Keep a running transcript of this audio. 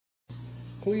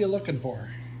Who are you looking for?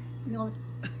 No,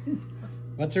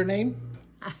 What's her name?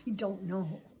 I don't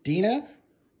know. Dina?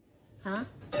 Huh?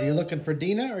 Are you looking for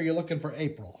Dina or are you looking for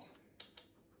April?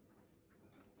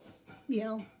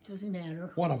 Yeah, doesn't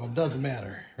matter. One of them, doesn't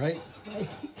matter, right? Right.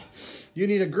 You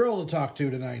need a girl to talk to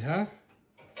tonight, huh?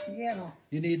 Yeah.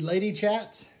 You need lady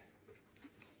chat?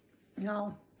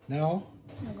 No. No?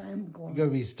 No, I'm going. You gonna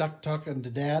be stuck talking to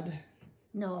Dad?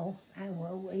 No,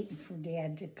 we're waiting for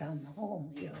Dad to come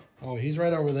home here. Oh, he's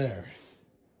right over there.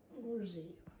 Where's he?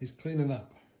 He's cleaning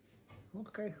up.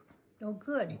 Okay. Oh,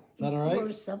 good. Is that all right?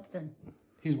 Or something.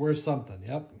 He's worth something,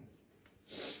 yep.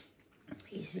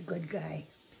 He's a good guy.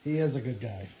 He is a good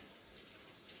guy.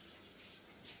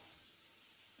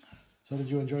 So did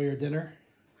you enjoy your dinner?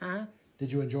 Huh?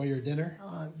 Did you enjoy your dinner?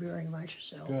 Very much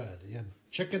so. Good. You had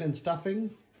chicken and stuffing,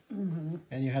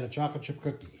 and you had a chocolate chip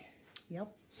cookie. Yep.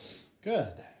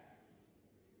 Good.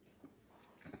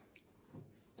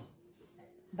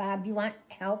 Bob, you want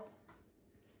help?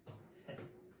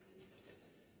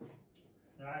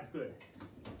 No, I'm good.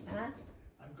 Huh?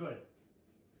 I'm good.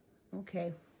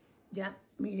 Okay. You want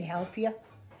me to help you?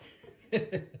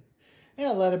 Yeah,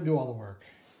 let him do all the work.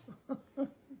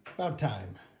 About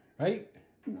time, right?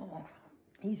 No.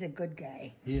 He's a good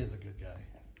guy. He is a good guy.